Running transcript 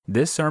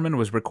This sermon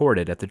was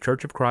recorded at the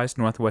Church of Christ,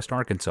 Northwest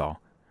Arkansas.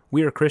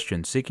 We are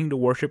Christians seeking to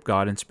worship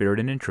God in spirit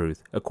and in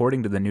truth,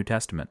 according to the New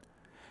Testament.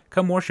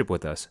 Come worship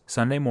with us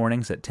Sunday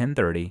mornings at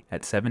 10:30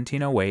 at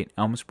 1708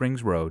 Elm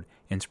Springs Road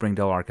in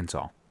Springdale,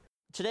 Arkansas.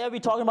 Today I'll be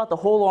talking about the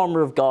whole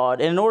armor of God.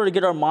 And in order to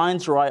get our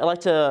minds right, I'd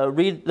like to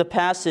read the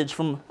passage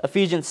from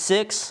Ephesians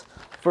 6,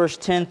 verse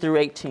 10 through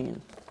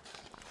 18.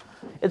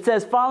 It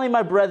says, "Finally,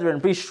 my brethren,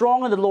 be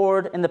strong in the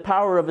Lord and the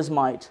power of his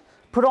might.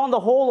 Put on the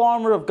whole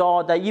armor of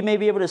God, that you may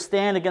be able to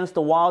stand against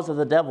the wiles of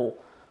the devil.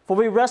 For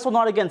we wrestle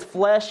not against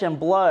flesh and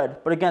blood,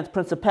 but against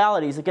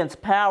principalities,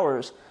 against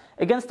powers,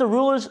 against the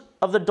rulers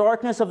of the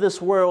darkness of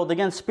this world,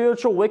 against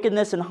spiritual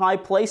wickedness in high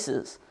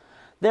places.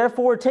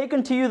 Therefore, take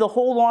unto you the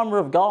whole armor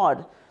of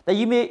God, that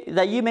you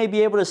may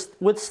be able to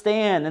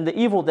withstand in the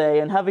evil day,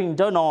 and having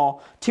done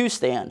all, to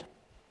stand.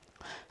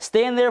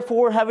 Stand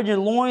therefore, having your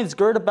loins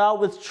girt about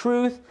with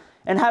truth,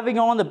 and having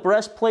on the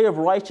breastplate of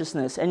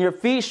righteousness, and your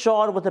feet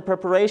shod with the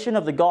preparation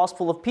of the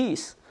gospel of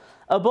peace.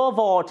 Above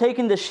all,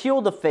 taking the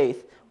shield of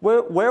faith,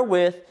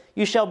 wherewith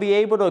you shall be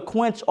able to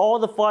quench all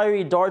the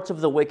fiery darts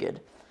of the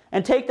wicked.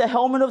 And take the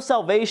helmet of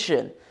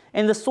salvation,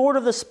 and the sword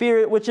of the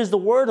Spirit, which is the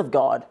word of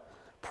God,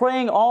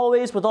 praying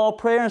always with all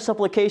prayer and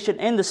supplication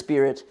in the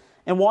Spirit,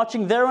 and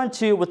watching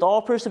thereunto with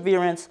all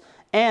perseverance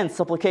and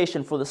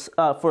supplication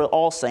for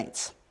all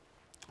saints."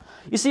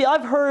 You see,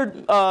 I've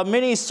heard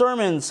many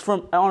sermons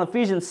on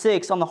Ephesians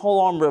 6 on the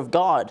whole armor of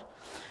God.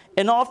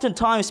 And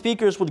oftentimes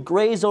speakers would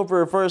graze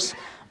over verse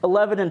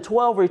 11 and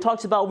 12, where he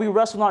talks about we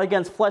wrestle not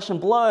against flesh and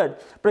blood,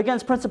 but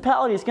against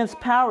principalities, against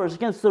powers,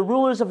 against the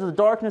rulers of the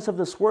darkness of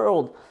this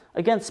world,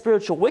 against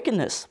spiritual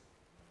wickedness.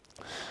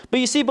 But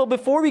you see,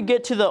 before we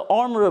get to the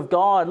armor of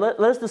God,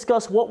 let's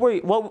discuss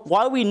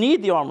why we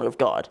need the armor of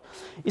God.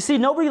 You see,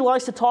 nobody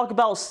likes to talk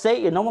about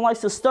Satan. No one likes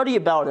to study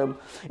about him.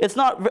 It's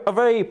not a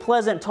very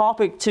pleasant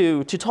topic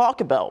to talk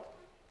about.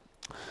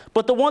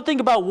 But the one thing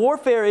about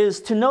warfare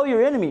is to know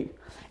your enemy.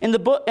 In the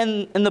book,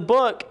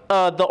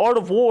 The Art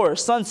of War,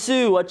 Sun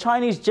Tzu, a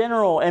Chinese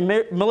general and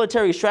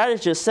military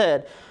strategist,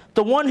 said,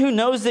 "The one who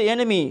knows the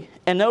enemy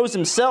and knows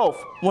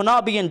himself will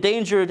not be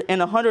endangered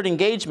in 100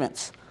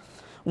 engagements.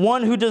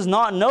 One who does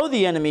not know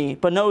the enemy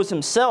but knows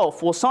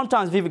himself will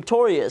sometimes be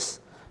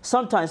victorious,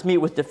 sometimes meet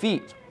with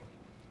defeat.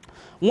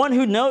 One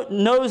who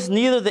knows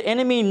neither the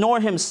enemy nor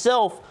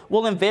himself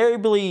will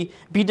invariably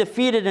be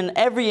defeated in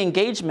every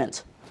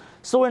engagement."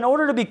 So in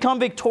order to become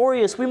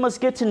victorious, we must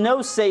get to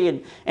know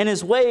Satan and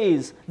his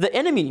ways, the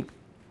enemy.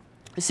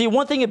 You see,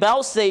 one thing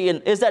about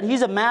Satan is that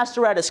he's a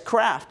master at his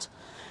craft.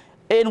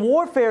 In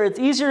warfare, it's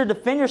easier to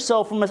defend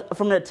yourself from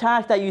an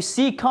attack that you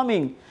see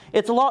coming.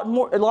 It's a lot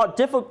more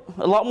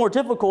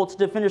difficult to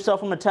defend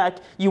yourself from an attack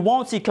you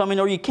won't see coming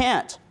or you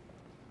can't.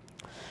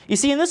 You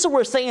see, and this is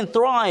where Satan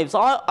thrives.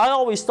 I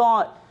always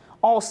thought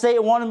all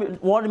Satan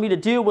wanted me to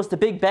do was the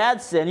big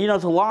bad sin,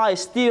 to lie,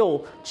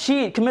 steal,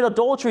 cheat, commit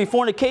adultery,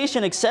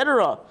 fornication,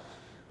 etc.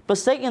 But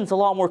Satan's a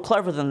lot more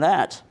clever than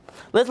that.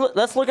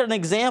 Let's look at an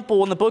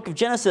example in the book of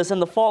Genesis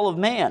and the fall of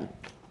man.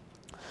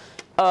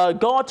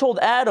 God told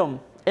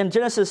Adam in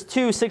Genesis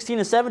 2, 16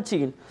 and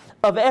 17,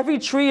 "Of every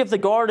tree of the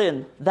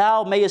garden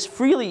thou mayest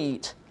freely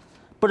eat,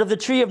 but of the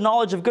tree of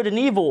knowledge of good and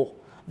evil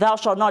thou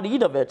shalt not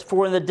eat of it,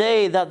 for in the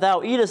day that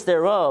thou eatest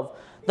thereof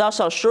thou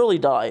shalt surely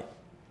die."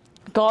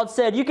 God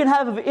said, you can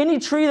have of any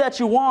tree that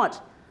you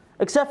want,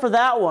 except for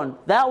that one.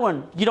 That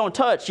one you don't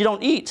touch, you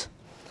don't eat.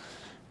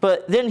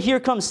 But then here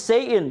comes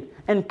Satan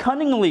and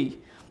cunningly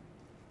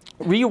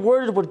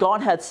reworded what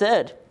God had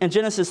said in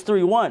Genesis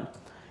 3:1.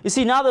 You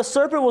see, now the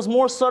serpent was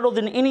more subtle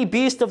than any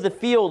beast of the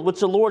field which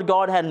the Lord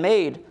God had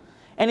made.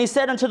 And he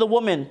said unto the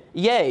woman,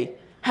 "Yea,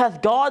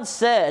 hath God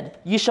said,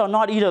 ye shall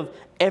not eat of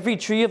every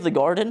tree of the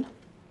garden?"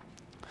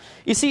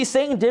 You see,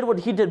 Satan did what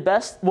he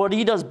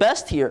does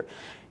best here.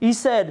 He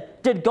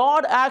said, did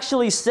God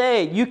actually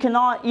say you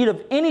cannot eat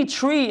of any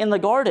tree in the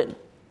garden?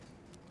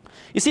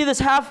 You see, this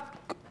half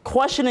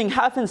questioning,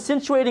 half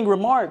insinuating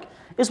remark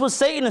is what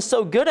Satan is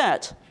so good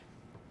at.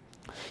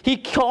 He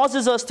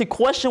causes us to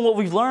question what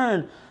we've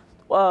learned,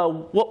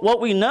 what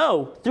we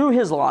know through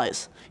his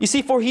lies. You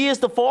see, for he is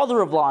the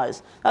father of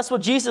lies. That's what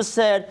Jesus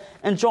said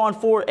in John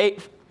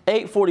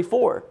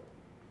 8:44.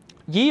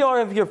 "Ye are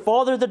of your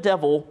father the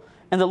devil,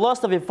 and the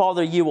lust of your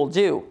father ye will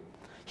do.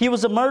 He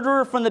was a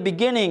murderer from the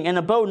beginning, and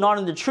abode not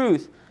in the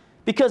truth,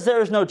 because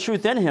there is no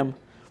truth in him.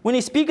 When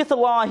he speaketh a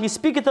lie, he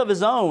speaketh of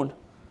his own,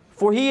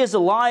 for he is a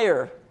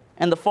liar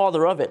and the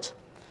father of it."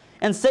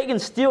 And Satan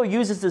still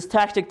uses this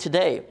tactic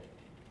today.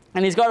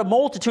 And he's got a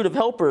multitude of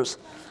helpers.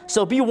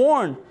 So be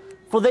warned,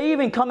 for they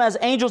even come as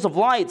angels of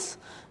light.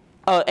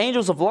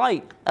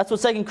 That's what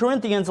 2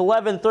 Corinthians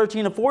 11,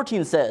 13 and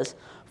 14 says.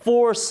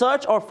 "For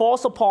such are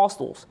false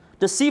apostles,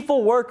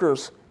 deceitful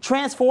workers,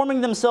 transforming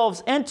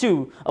themselves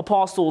into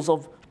apostles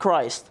of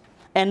Christ.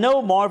 And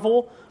no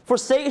marvel, for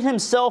Satan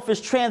himself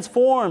is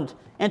transformed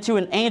into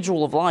an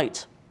angel of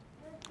light."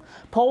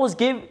 Paul was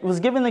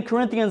giving the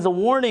Corinthians a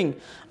warning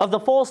of the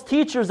false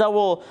teachers that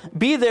will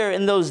be there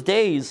in those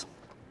days.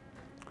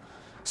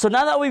 So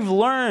now that we've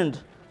learned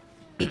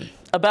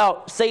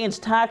about Satan's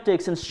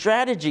tactics and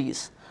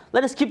strategies,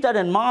 Let us keep that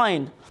in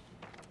mind.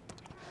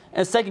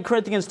 In 2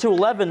 Corinthians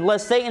 2:11,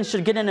 lest Satan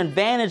should get an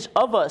advantage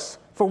of us,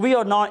 for we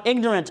are not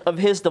ignorant of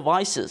his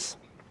devices.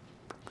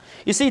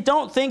 You see,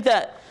 don't think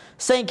that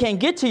Satan can't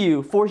get to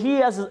you, for he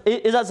is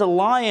as a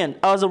lion,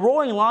 as a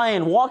roaring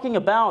lion, walking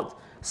about,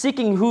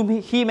 seeking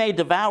whom he may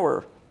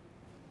devour.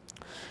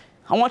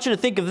 I want you to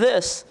think of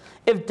this.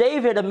 If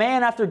David, a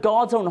man after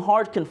God's own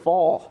heart, can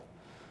fall,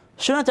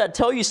 shouldn't that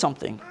tell you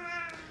something?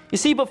 You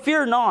see, but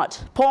fear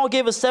not. Paul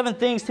gave us 7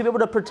 things to be able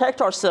to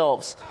protect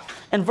ourselves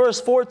in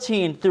verse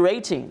 14 through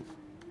 18.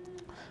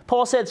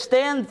 Paul said,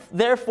 stand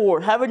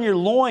therefore, having your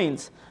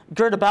loins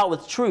girt about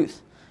with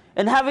truth,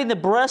 and having the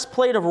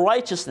breastplate of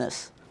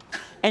righteousness,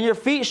 and your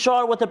feet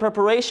shod with the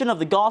preparation of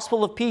the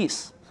gospel of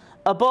peace.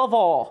 Above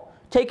all,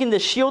 taking the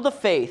shield of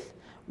faith,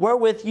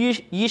 wherewith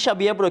ye shall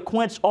be able to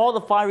quench all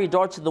the fiery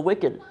darts of the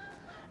wicked,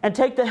 and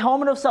take the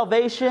helmet of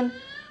salvation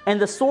and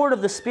the sword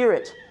of the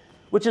Spirit,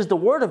 which is the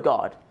word of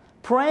God,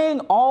 praying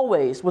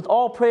always with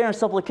all prayer and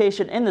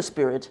supplication in the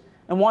Spirit,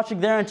 and watching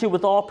thereunto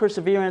with all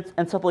perseverance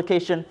and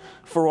supplication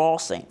for all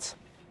saints.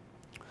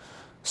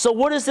 So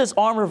what is this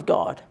armor of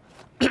God?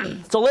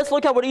 So let's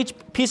look at what each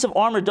piece of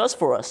armor does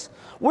for us.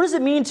 What does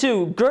it mean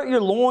to girt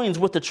your loins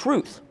with the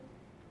truth?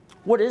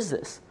 What is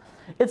this?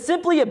 It's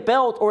simply a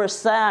belt or a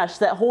sash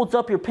that holds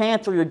up your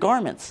pants or your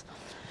garments.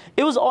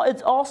 It's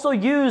also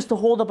used to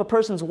hold up a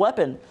person's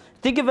weapon.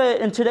 Think of it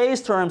in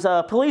today's terms.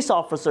 A police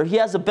officer, he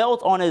has a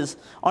belt on his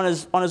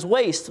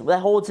waist that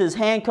holds his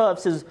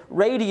handcuffs, his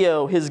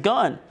radio, his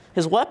gun,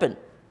 his weapon.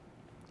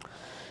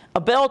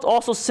 A belt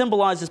also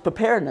symbolizes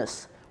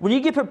preparedness. When you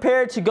get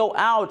prepared to go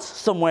out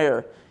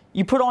somewhere,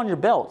 you put on your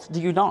belt,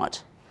 do you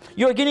not?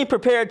 You're getting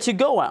prepared to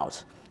go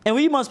out, and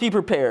we must be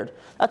prepared.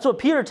 That's what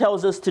Peter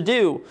tells us to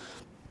do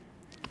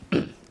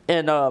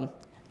in 1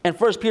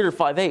 Peter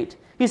 5:8.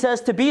 He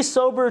says to be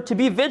sober, to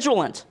be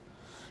vigilant.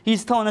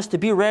 He's telling us to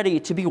be ready,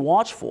 to be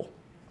watchful.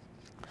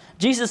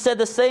 Jesus said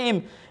the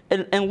same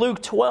in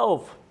Luke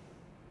 12.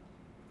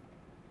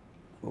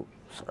 Oh,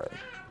 sorry.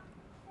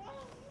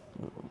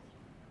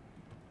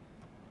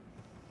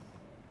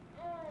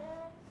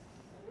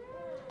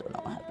 Don't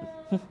know what happened.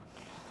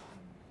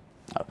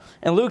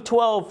 In Luke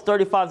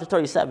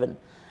 12:35-37,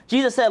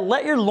 Jesus said,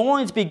 let your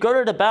loins be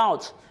girded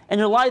about, and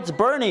your lights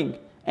burning,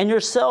 and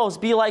yourselves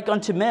be like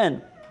unto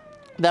men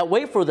that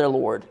wait for their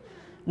Lord,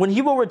 when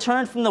he will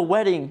return from the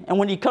wedding, and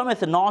when he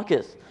cometh and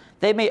knocketh,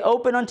 they may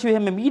open unto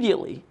him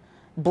immediately.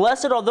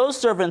 Blessed are those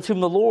servants whom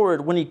the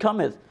Lord, when he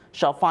cometh,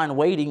 shall find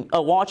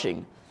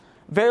watching.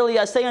 Verily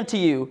I say unto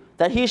you,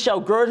 that he shall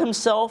gird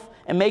himself,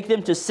 and make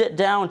them to sit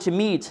down to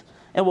meat,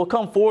 and will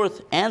come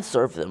forth and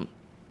serve them.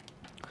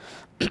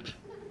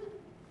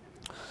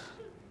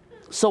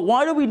 So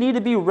why do we need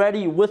to be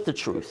ready with the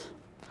truth?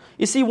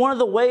 You see, one of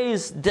the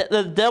ways that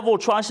the devil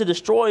tries to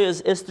destroy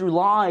us is through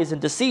lies and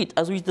deceit,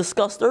 as we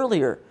discussed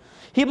earlier.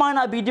 He might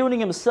not be doing it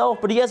himself,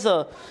 but he has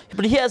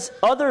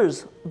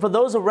others, for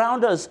those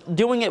around us,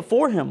 doing it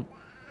for him.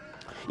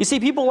 You see,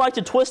 people like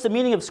to twist the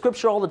meaning of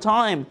Scripture all the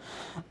time.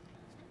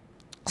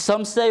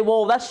 Some say,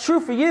 well, that's true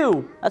for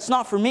you. That's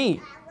not for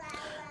me.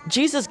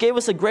 Jesus gave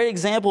us a great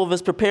example of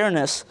his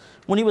preparedness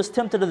when he was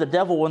tempted of the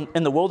devil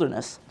in the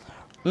wilderness.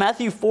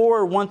 Matthew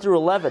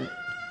 4:1-11.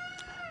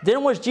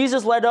 Then was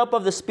Jesus led up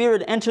of the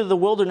Spirit into the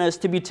wilderness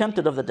to be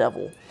tempted of the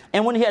devil.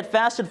 And when he had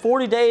fasted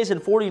 40 days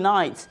and 40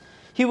 nights,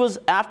 he was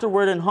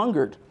afterward and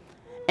hungered.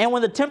 And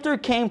when the tempter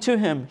came to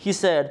him, he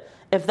said,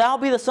 if thou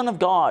be the Son of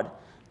God,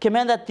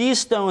 command that these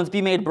stones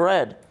be made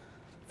bread.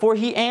 For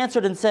he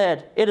answered and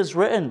said, it is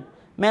written,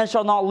 man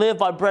shall not live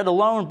by bread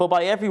alone, but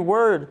by every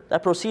word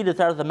that proceedeth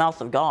out of the mouth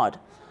of God.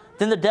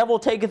 Then the devil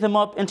taketh him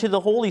up into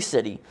the holy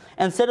city,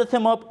 and setteth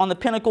him up on the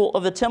pinnacle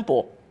of the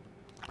temple,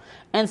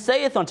 and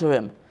saith unto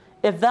him,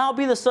 if thou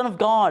be the Son of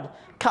God,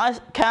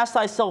 cast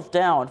thyself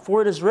down,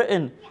 for it is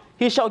written,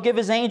 he shall give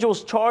his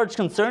angels charge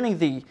concerning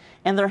thee,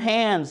 and their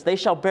hands they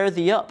shall bear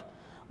thee up,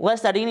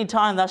 lest at any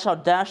time thou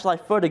shalt dash thy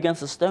foot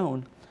against a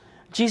stone.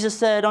 Jesus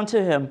said unto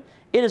him,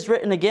 it is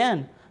written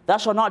again, thou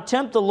shalt not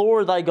tempt the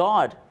Lord thy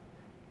God.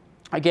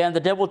 Again, the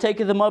devil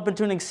taketh him up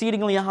into an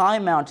exceedingly high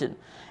mountain,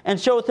 and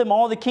showeth him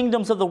all the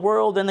kingdoms of the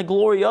world and the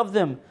glory of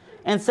them,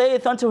 and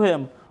saith unto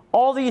him,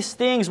 all these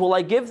things will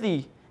I give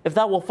thee, if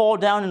thou wilt fall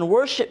down and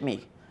worship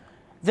me.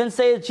 Then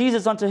saith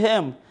Jesus unto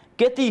him,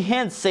 get thee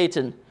hence,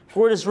 Satan,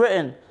 for it is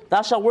written,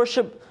 thou shalt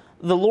worship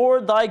the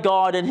Lord thy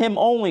God, and him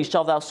only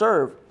shalt thou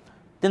serve.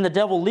 Then the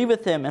devil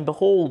leaveth him, and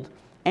behold,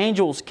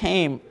 angels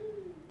came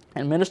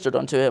and ministered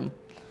unto him.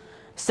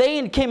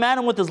 Satan came at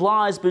him with his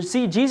lies, but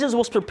see, Jesus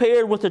was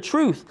prepared with the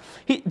truth.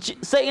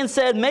 Satan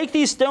said, make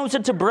these stones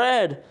into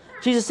bread.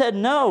 Jesus said,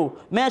 no,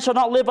 man shall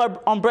not live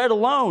on bread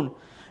alone.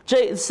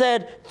 Satan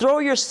said, throw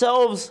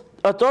yourself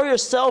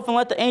and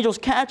let the angels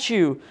catch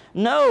you.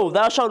 No,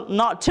 thou shalt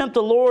not tempt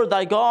the Lord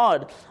thy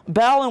God.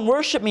 Bow and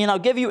worship me, and I'll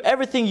give you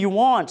everything you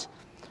want.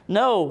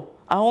 No,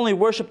 I only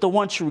worship the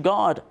one true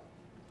God.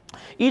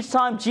 Each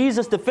time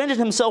Jesus defended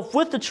himself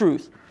with the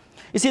truth.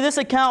 You see, this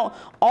account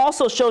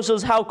also shows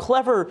us how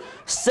clever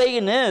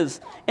Satan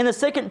is. In the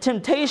second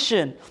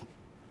temptation,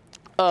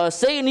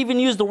 Satan even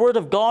used the word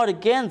of God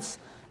against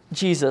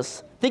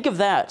Jesus. Think of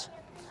that.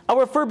 I'll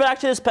refer back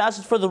to this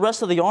passage for the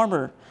rest of the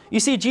armor. You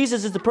see,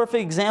 Jesus is the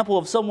perfect example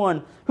of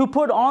someone who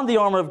put on the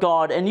armor of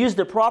God and used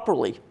it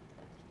properly.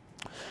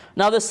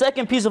 Now, the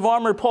second piece of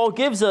armor Paul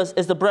gives us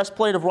is the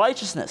breastplate of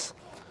righteousness.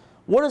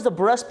 What does the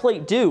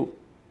breastplate do?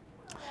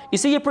 You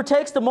see, it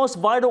protects the most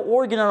vital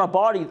organ in our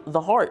body,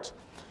 the heart.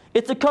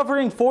 It's a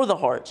covering for the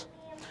heart.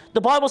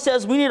 The Bible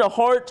says we need a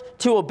heart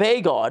to obey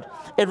God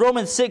in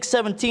Romans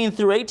 6:17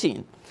 through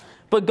 18.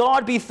 But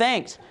God be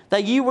thanked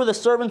that ye were the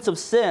servants of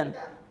sin,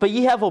 but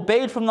ye have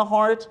obeyed from the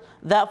heart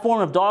that form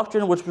of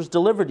doctrine which was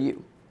delivered to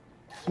you.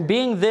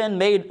 Being then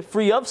made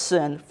free of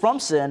sin,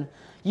 from sin,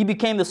 ye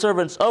became the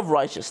servants of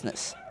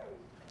righteousness.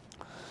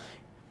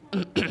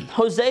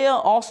 Hosea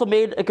also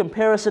made a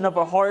comparison of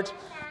our heart,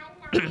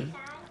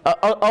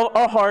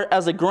 our heart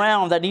as a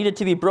ground that needed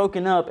to be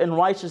broken up and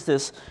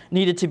righteousness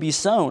needed to be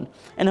sown.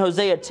 In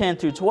Hosea 10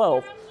 through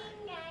 12.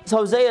 So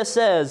Hosea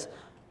says,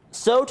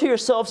 sow to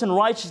yourselves in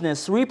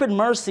righteousness, reap in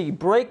mercy,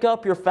 break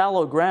up your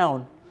fallow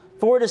ground.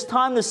 For it is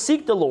time to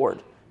seek the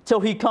Lord, till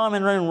he come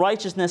and rain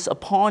righteousness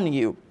upon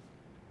you.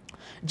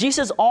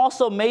 Jesus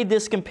also made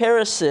this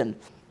comparison,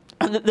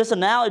 this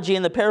analogy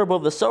in the parable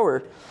of the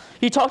sower.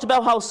 He talked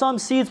about how some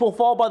seeds will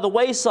fall by the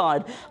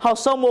wayside, how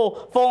some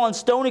will fall on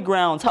stony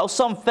grounds, how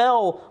some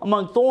fell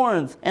among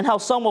thorns, and how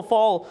some will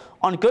fall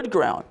on good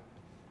ground.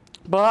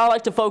 But I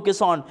like to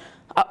focus on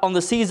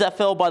the seeds that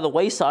fell by the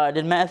wayside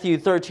in Matthew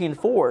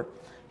 13:4.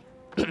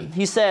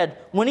 He said,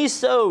 when he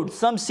sowed,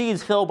 some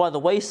seeds fell by the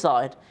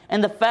wayside,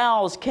 and the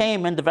fowls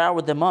came and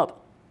devoured them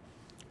up.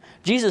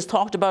 Jesus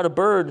talked about a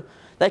bird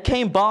that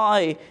came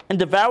by and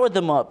devoured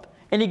them up.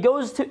 And he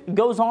goes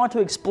on to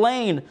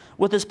explain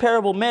what this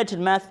parable meant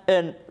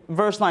in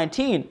verse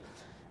 19.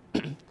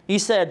 He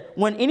said,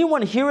 when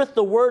anyone heareth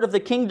the word of the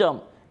kingdom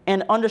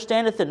and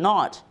understandeth it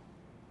not,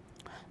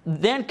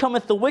 then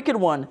cometh the wicked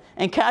one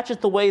and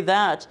catcheth away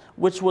that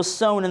which was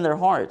sown in their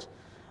heart.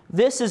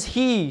 This is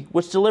he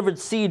which delivered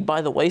seed by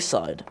the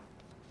wayside.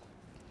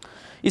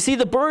 You see,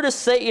 the bird is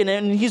Satan,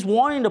 and he's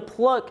wanting to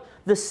pluck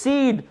the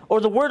seed or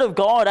the word of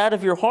God out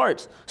of your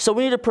heart. So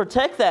we need to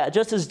protect that,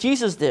 just as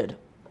Jesus did.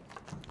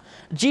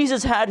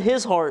 Jesus had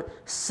his heart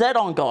set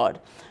on God.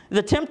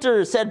 The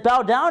tempter said,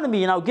 bow down to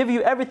me, and I'll give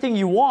you everything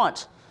you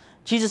want.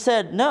 Jesus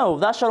said, no,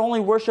 thou shalt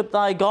only worship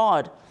thy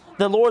God,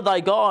 the Lord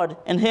thy God,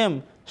 and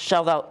him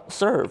shalt thou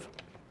serve.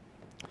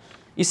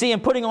 You see,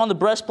 and putting on the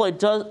breastplate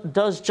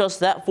does just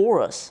that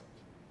for us.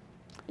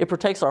 It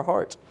protects our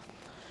heart.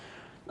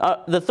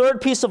 The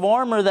third piece of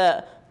armor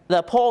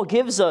that Paul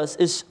gives us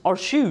is our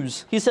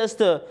shoes. He says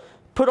to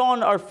put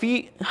on our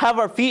feet, have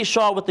our feet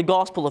shod with the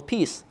gospel of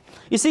peace.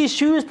 You see,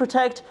 shoes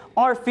protect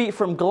our feet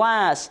from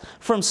glass,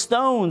 from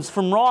stones,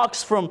 from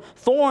rocks, from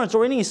thorns,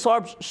 or any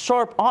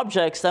sharp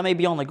objects that may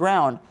be on the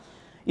ground.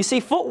 You see,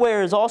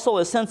 footwear is also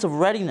a sense of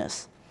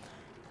readiness,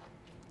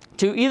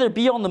 to either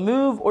be on the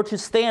move or to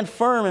stand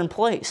firm in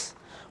place.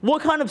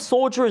 What kind of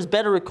soldier is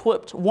better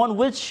equipped, one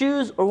with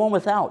shoes or one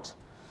without?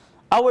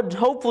 I would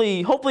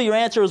hopefully your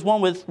answer is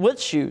one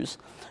with shoes,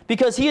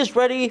 because he is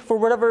ready for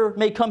whatever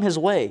may come his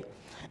way.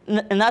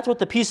 And that's what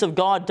the peace of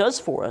God does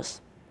for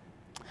us.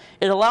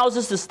 It allows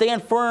us to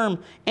stand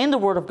firm in the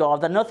Word of God,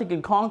 that nothing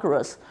can conquer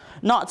us.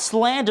 Not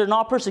slander,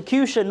 not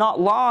persecution, not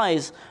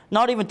lies,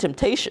 not even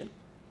temptation.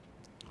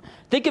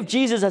 Think of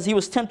Jesus as he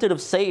was tempted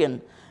of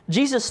Satan.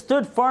 Jesus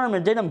stood firm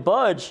and didn't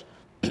budge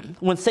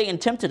when Satan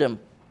tempted him.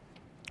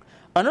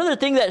 Another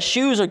thing that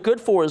shoes are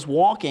good for is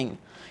walking.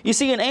 You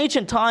see, in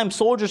ancient times,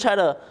 soldiers had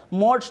to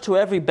march to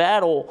every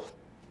battle.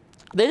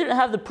 They didn't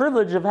have the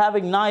privilege of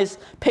having nice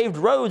paved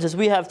roads as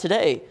we have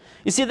today.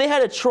 You see, they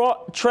had to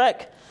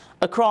trek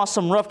across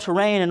some rough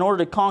terrain in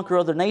order to conquer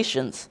other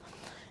nations.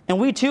 And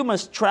we too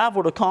must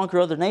travel to conquer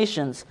other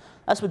nations.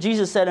 That's what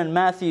Jesus said in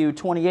Matthew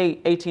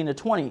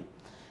 28:18-20.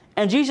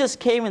 And Jesus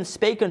came and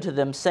spake unto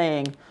them,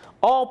 saying,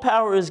 all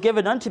power is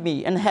given unto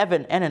me in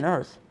heaven and in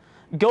earth.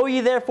 Go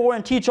ye therefore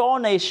and teach all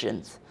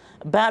nations,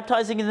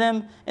 baptizing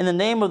them in the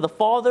name of the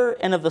Father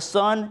and of the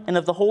Son and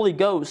of the Holy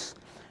Ghost,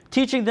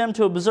 teaching them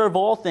to observe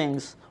all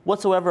things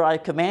whatsoever I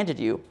commanded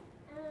you.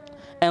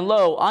 And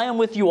lo, I am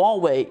with you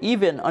always,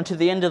 even unto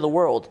the end of the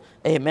world.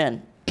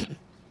 Amen.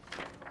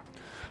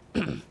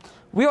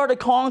 We are to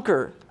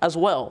conquer as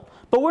well.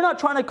 But we're not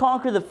trying to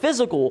conquer the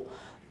physical.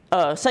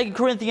 2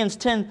 Corinthians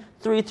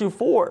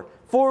 10:3-4.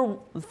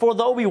 For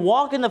though we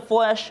walk in the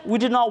flesh, we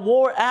do not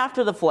war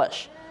after the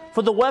flesh.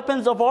 For the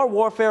weapons of our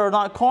warfare are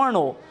not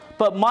carnal,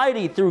 but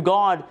mighty through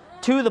God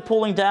to the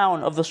pulling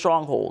down of the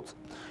strongholds.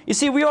 You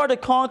see, we are to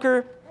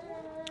conquer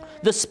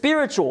the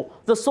spiritual,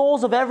 the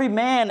souls of every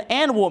man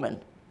and woman.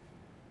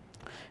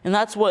 And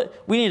that's what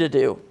we need to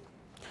do.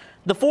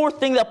 The fourth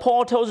thing that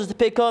Paul tells us to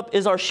pick up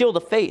is our shield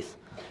of faith.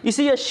 You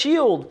see, a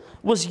shield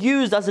was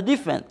used as a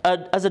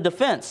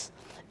defense.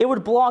 It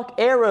would block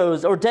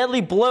arrows or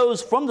deadly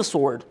blows from the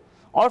sword.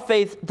 Our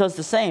faith does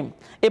the same.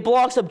 It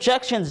blocks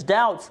objections,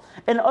 doubts,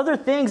 and other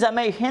things that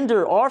may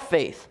hinder our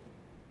faith.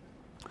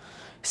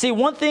 See,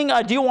 one thing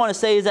I do want to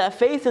say is that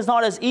faith is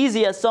not as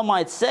easy as some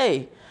might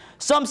say.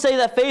 Some say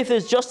that faith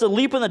is just a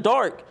leap in the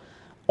dark,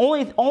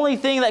 Only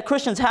thing that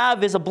Christians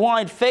have is a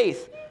blind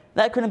faith.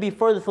 That couldn't be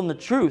further from the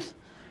truth.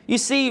 You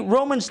see,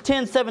 Romans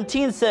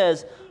 10:17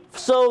 says,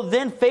 "So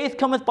then faith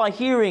cometh by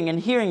hearing, and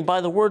hearing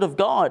by the word of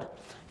God."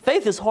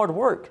 Faith is hard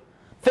work.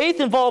 Faith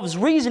involves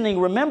reasoning,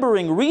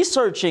 remembering,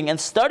 researching, and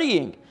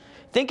studying.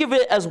 Think of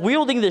it as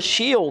wielding the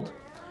shield.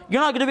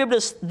 You're not going to be able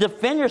to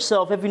defend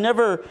yourself if you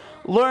never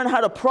learn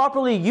how to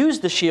properly use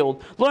the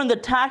shield, learn the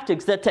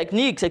tactics, the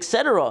techniques,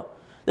 etc.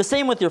 The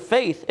same with your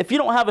faith. If you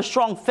don't have a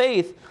strong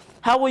faith,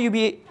 how will you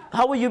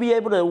be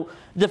able to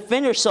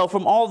defend yourself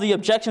from all the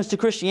objections to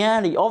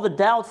Christianity, all the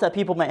doubts that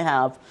people may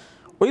have,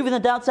 or even the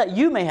doubts that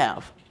you may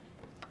have?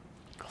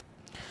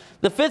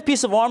 The fifth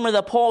piece of armor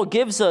that Paul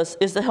gives us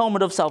is the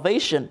helmet of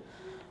salvation.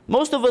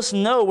 Most of us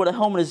know what a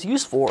helmet is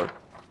used for.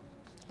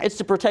 It's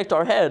to protect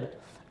our head.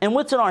 And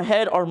what's in our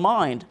head? Our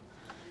mind.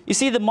 You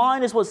see, the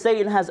mind is what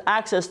Satan has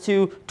access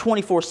to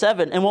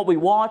 24/7, and what we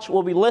watch,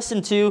 what we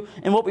listen to,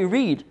 and what we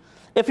read.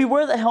 If you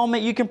wear the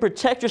helmet, you can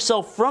protect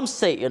yourself from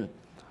Satan.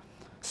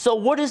 So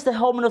what is the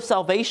helmet of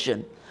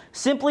salvation?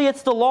 Simply,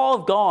 it's the law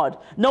of God,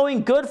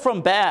 knowing good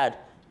from bad.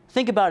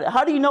 Think about it.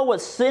 How do you know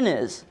what sin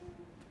is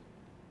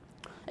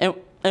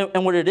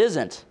and what it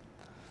isn't?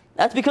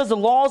 That's because the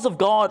laws of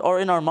God are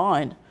in our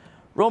mind.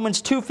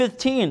 Romans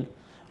 2:15,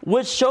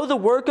 which show the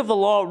work of the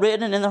law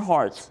written in their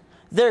hearts,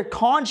 their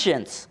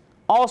conscience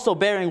also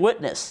bearing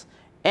witness,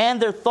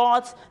 and their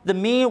thoughts the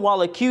mean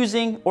while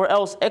accusing or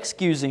else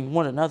excusing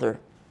one another.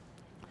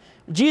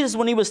 Jesus,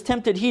 when he was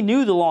tempted, he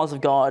knew the laws of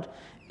God.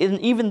 And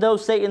even though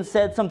Satan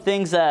said some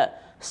things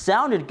that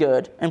sounded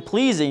good and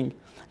pleasing,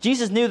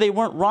 Jesus knew they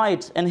weren't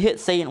right and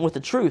hit Satan with the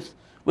truth,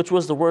 which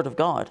was the word of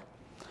God.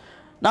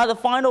 Now, the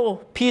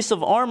final piece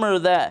of armor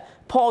that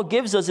Paul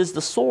gives us is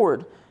the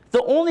sword,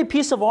 the only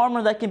piece of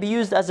armor that can be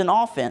used as an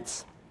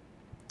offense.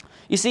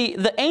 You see,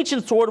 the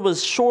ancient sword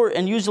was short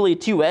and usually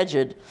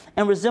two-edged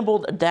and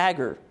resembled a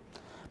dagger.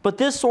 But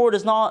this sword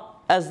is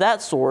not as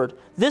that sword.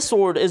 This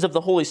sword is of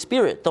the Holy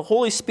Spirit. The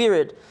Holy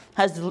Spirit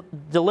has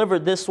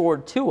delivered this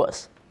sword to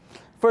us.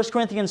 1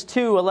 Corinthians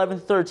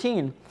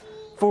 2:11-13.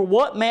 For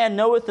what man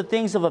knoweth the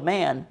things of a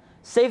man,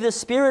 save the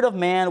spirit of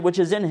man which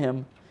is in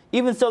him?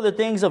 Even so the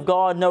things of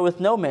God knoweth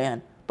no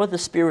man, but the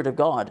Spirit of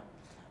God.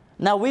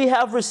 Now we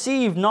have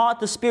received not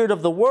the spirit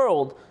of the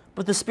world,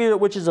 but the Spirit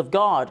which is of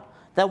God,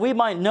 that we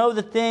might know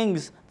the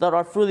things that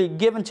are freely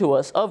given to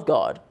us of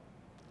God.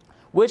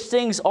 Which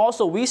things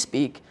also we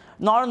speak,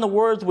 not in the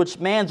words which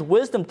man's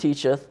wisdom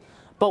teacheth,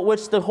 but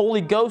which the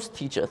Holy Ghost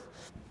teacheth,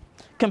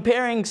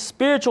 comparing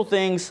spiritual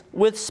things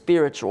with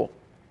spiritual.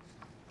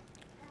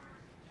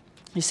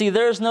 You see,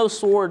 there is no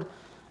sword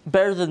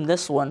better than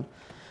this one.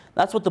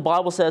 That's what the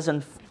Bible says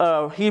in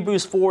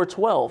Hebrews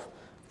 4:12.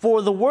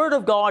 For the word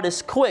of God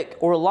is quick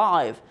or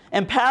alive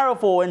and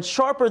powerful and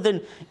sharper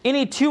than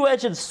any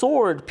two-edged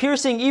sword,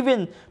 piercing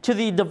even to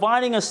the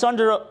dividing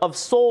asunder of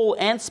soul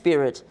and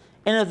spirit,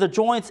 and of the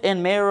joints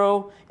and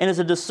marrow, and is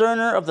a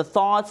discerner of the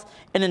thoughts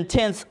and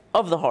intents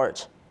of the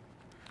heart.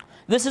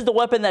 This is the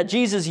weapon that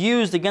Jesus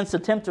used against the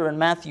tempter in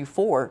Matthew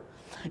 4.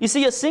 You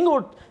see, a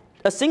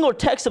single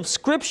text of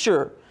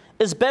Scripture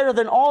is better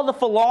than all the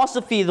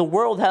philosophy the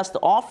world has to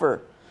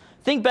offer.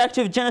 Think back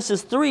to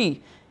Genesis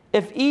 3.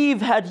 If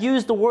Eve had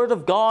used the word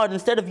of God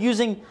instead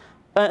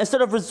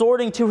of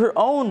resorting to her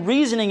own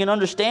reasoning and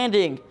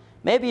understanding,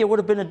 maybe it would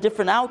have been a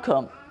different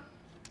outcome.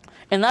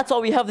 And that's why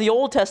we have the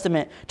Old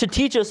Testament to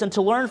teach us and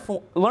to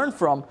learn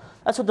from.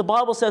 That's what the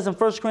Bible says in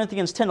 1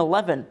 Corinthians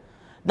 10:11.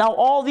 Now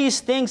all these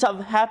things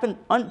have happened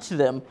unto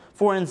them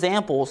for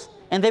examples,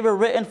 and they were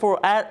written for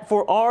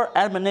our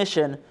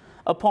admonition,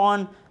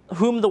 upon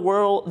whom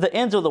the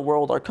ends of the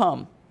world are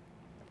come.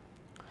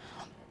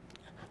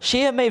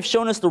 She may have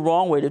shown us the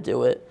wrong way to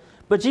do it,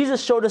 but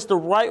Jesus showed us the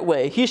right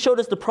way. He showed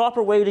us the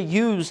proper way to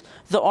use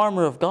the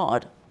armor of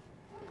God.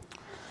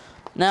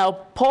 Now,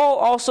 Paul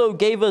also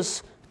gave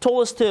us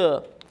one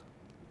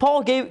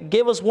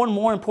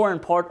more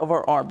important part of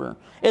our armor.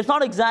 It's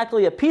not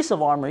exactly a piece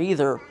of armor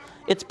either.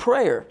 It's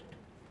prayer.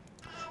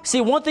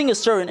 See, one thing is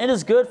certain. It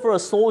is good for a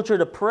soldier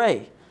to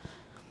pray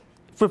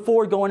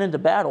before going into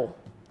battle.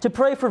 To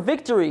pray for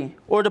victory,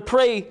 or to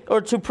pray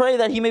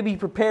that he may be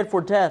prepared for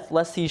death,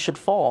 lest he should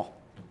fall.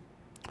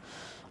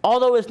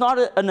 Although it's not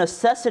a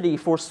necessity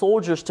for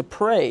soldiers to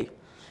pray,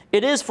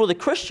 it is for the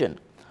Christian.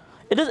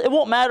 It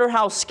won't matter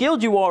how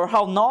skilled you are,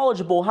 how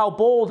knowledgeable, how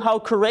bold, how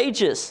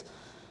courageous.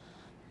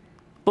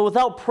 But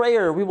without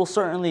prayer, we will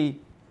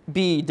certainly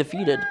be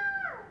defeated.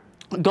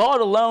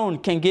 God alone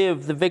can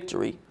give the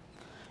victory.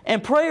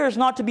 And prayer is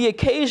not to be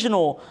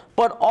occasional,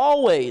 but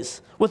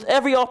always, with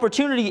every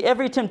opportunity,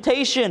 every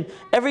temptation,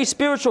 every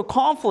spiritual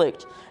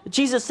conflict.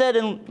 Jesus said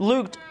in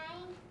Luke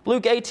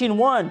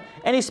 18:1,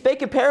 and he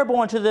spake a parable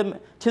unto them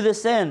to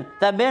this end,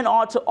 that men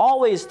ought to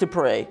always to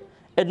pray,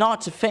 and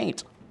not to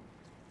faint.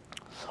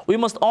 We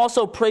must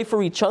also pray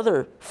for each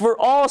other, for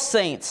all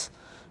saints,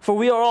 for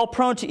we are all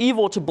prone to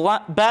evil, to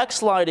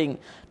backsliding,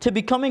 to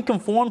becoming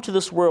conformed to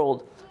this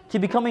world, to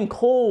becoming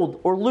cold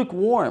or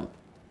lukewarm,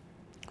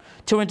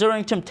 to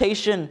enduring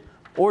temptation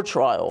or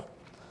trial.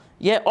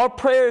 Yet our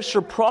prayers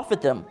should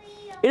profit them.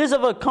 It is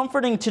of a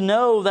comforting to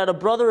know that a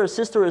brother or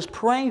sister is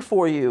praying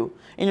for you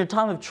in your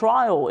time of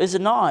trial, is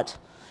it not?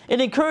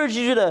 It encourages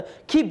you to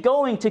keep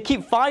going, to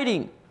keep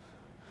fighting.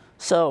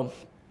 So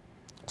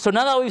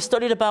now that we've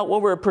studied about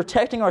what we're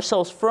protecting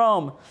ourselves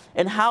from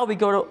and how we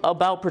go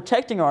about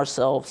protecting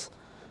ourselves,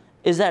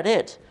 is that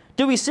it?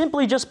 Do we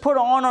simply just put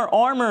on our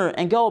armor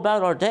and go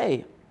about our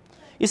day?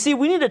 You see,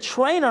 we need to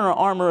train on our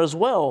armor as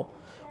well.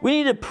 We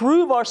need to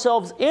prove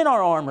ourselves in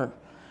our armor.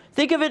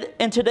 Think of it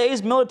in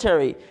today's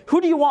military.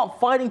 Who do you want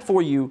fighting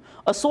for you?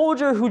 A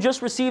soldier who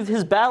just received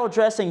his battle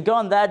dress and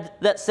gun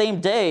that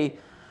same day,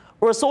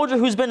 or a soldier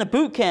who's been in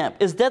boot camp,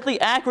 is deadly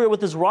accurate with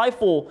his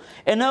rifle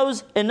and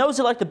knows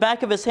it like the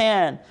back of his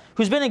hand,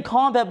 who's been in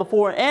combat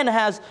before and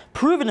has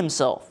proven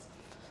himself?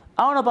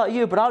 I don't know about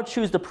you, but I would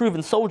choose the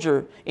proven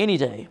soldier any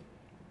day.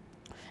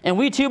 And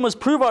we too must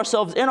prove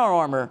ourselves in our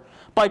armor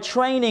by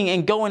training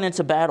and going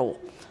into battle.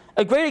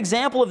 A great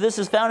example of this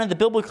is found in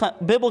the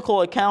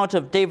biblical account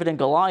of David and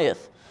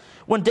Goliath.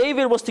 When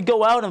David was to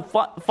go out and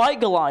fight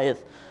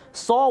Goliath,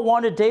 Saul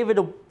wanted David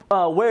to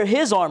wear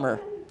his armor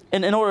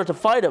in order to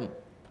fight him.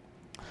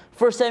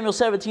 1 Samuel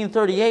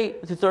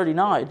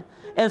 17:38-39.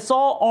 And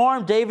Saul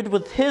armed David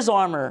with his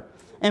armor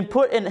and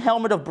put a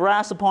helmet of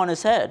brass upon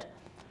his head.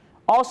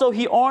 Also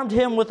he armed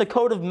him with a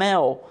coat of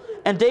mail,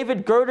 and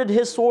David girded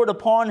his sword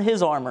upon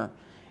his armor,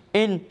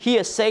 and he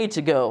essayed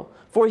to go,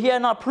 for he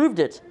had not proved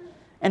it.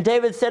 And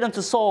David said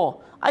unto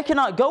Saul, I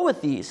cannot go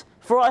with these,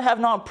 for I have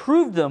not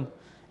proved them.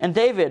 And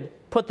David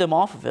put them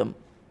off of him.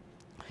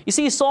 You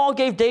see, Saul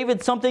gave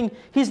David something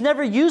he's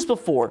never used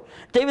before.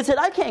 David said,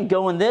 I can't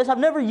go in this. I've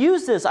never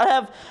used this. I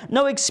have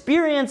no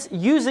experience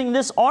using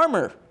this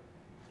armor.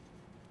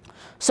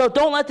 So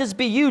don't let this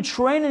be you.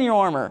 Train in your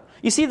armor.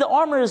 You see, the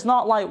armor is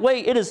not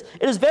lightweight. It is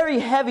very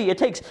heavy. It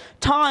takes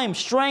time,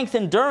 strength,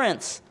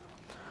 endurance.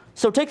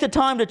 So take the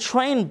time to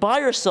train by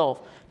yourself.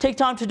 Take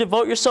time to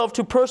devote yourself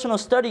to personal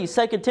study,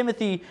 2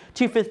 Timothy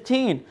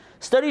 2:15.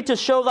 Study to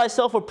show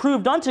thyself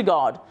approved unto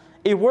God,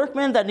 a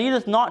workman that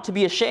needeth not to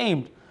be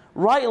ashamed,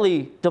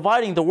 rightly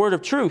dividing the word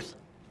of truth.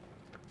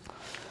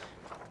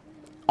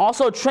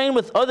 Also train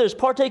with others,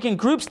 partake in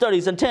group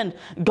studies, attend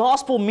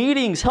gospel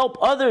meetings, help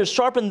others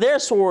sharpen their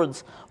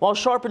swords while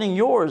sharpening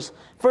yours.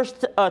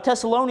 1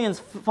 Thessalonians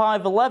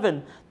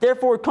 5:11.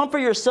 Therefore comfort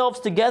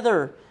yourselves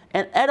together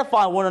and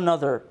edify one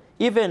another,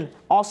 even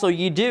also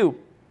ye do.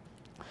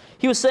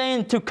 He was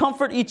saying to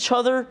comfort each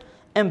other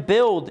and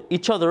build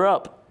each other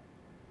up.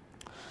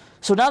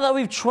 So now that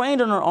we've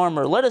trained on our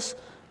armor, let us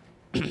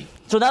put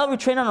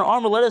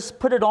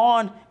it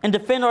on and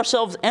defend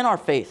ourselves and our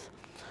faith.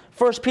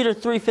 1 Peter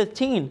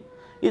 3:15,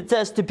 it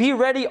says, to be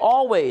ready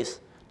always,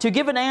 to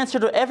give an answer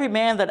to every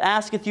man that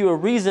asketh you a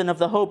reason of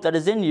the hope that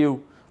is in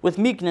you, with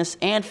meekness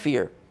and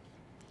fear.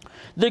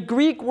 The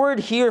Greek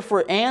word here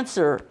for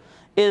answer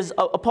is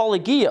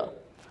apologia,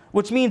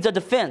 which means a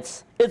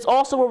defense. It's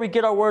also where we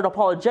get our word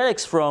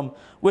apologetics from,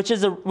 which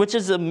is a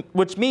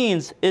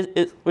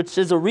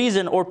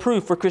reason or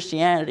proof for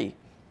Christianity.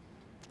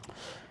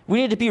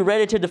 We need to be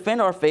ready to defend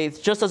our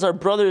faith, just as our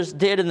brothers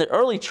did in the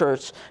early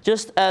church,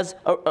 just as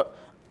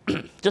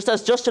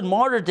Justin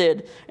Martyr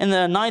did in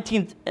the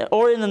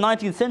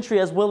 19th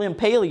century, as William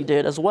Paley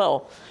did as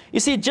well.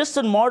 You see,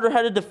 Justin Martyr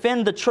had to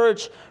defend the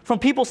church from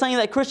people saying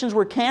that Christians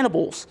were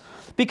cannibals,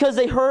 because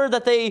they heard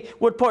that they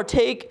would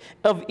partake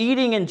of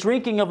eating and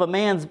drinking of a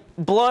man's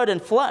blood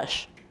and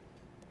flesh.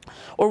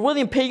 Or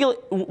William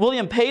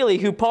Paley,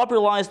 who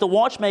popularized the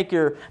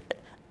watchmaker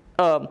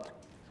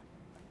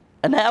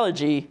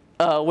analogy,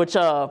 which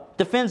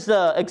defends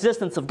the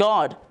existence of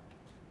God.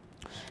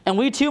 And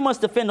we too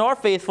must defend our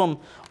faith from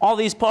all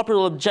these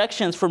popular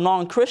objections from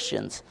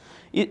non-Christians.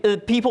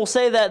 People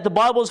say that the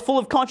Bible is full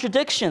of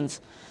contradictions.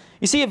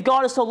 You see, if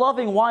God is so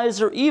loving, why is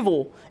there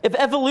evil? If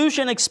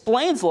evolution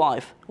explains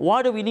life,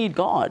 why do we need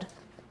God?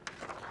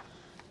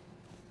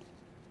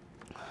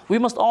 We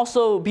must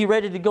also be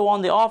ready to go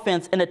on the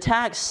offense and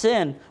attack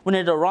sin when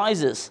it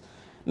arises.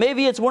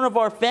 Maybe it's one of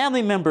our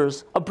family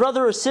members, a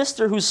brother or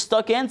sister who's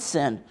stuck in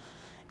sin.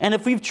 And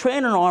if we've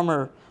trained in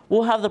armor,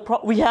 we have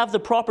the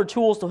proper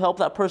tools to help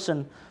that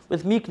person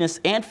with meekness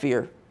and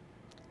fear.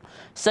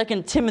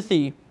 2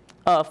 Timothy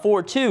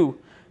 4:2,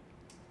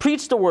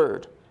 preach the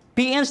word.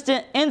 Be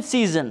instant in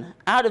season,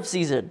 out of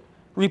season.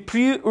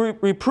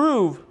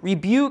 Reprove,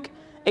 rebuke,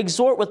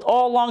 exhort with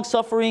all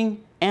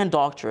long-suffering and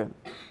doctrine.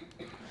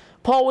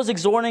 Paul was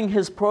exhorting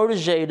his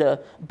protege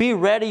to be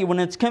ready when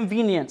it's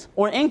convenient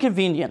or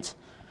inconvenient,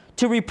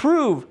 to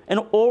reprove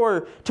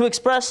or to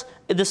express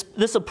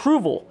this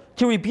approval,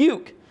 to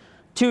rebuke,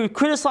 to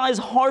criticize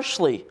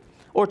harshly,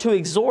 or to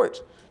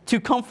exhort,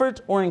 to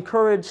comfort or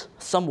encourage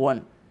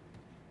someone.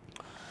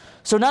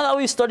 So now that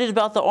we've studied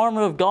about the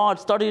armor of God,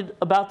 studied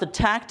about the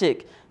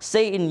tactic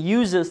Satan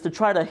uses to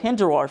try to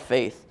hinder our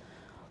faith,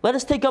 let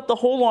us take up the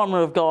whole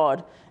armor of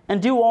God and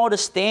do all to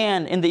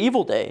stand in the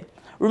evil day.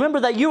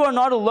 Remember that you are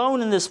not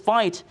alone in this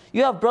fight.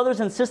 You have brothers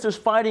and sisters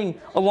fighting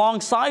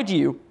alongside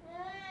you,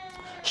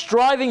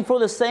 striving for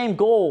the same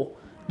goal.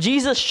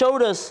 Jesus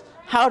showed us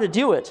how to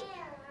do it.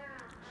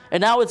 And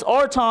now it's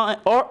our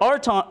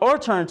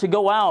turn to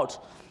go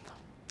out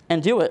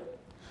and do it.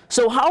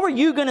 So how are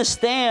you going to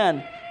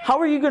stand? How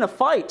are you going to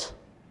fight?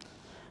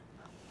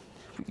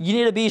 You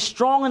need to be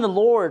strong in the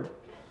Lord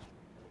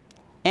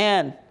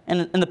and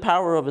in the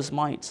power of His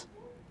might.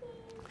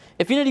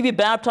 If you need to be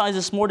baptized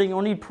this morning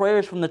or need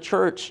prayers from the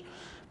church,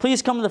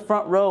 please come to the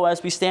front row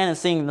as we stand and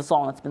sing the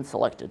song that's been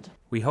selected.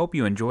 We hope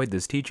you enjoyed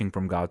this teaching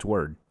from God's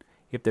Word.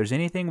 If there's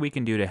anything we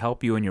can do to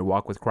help you in your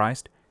walk with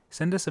Christ,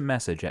 send us a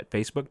message at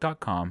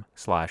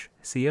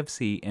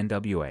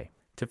facebook.com/CFCNWA.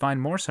 To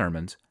find more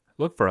sermons,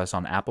 look for us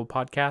on Apple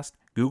Podcast,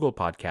 Google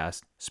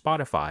Podcast,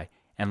 Spotify,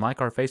 and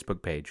like our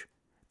Facebook page.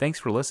 Thanks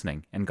for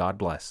listening, and God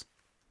bless.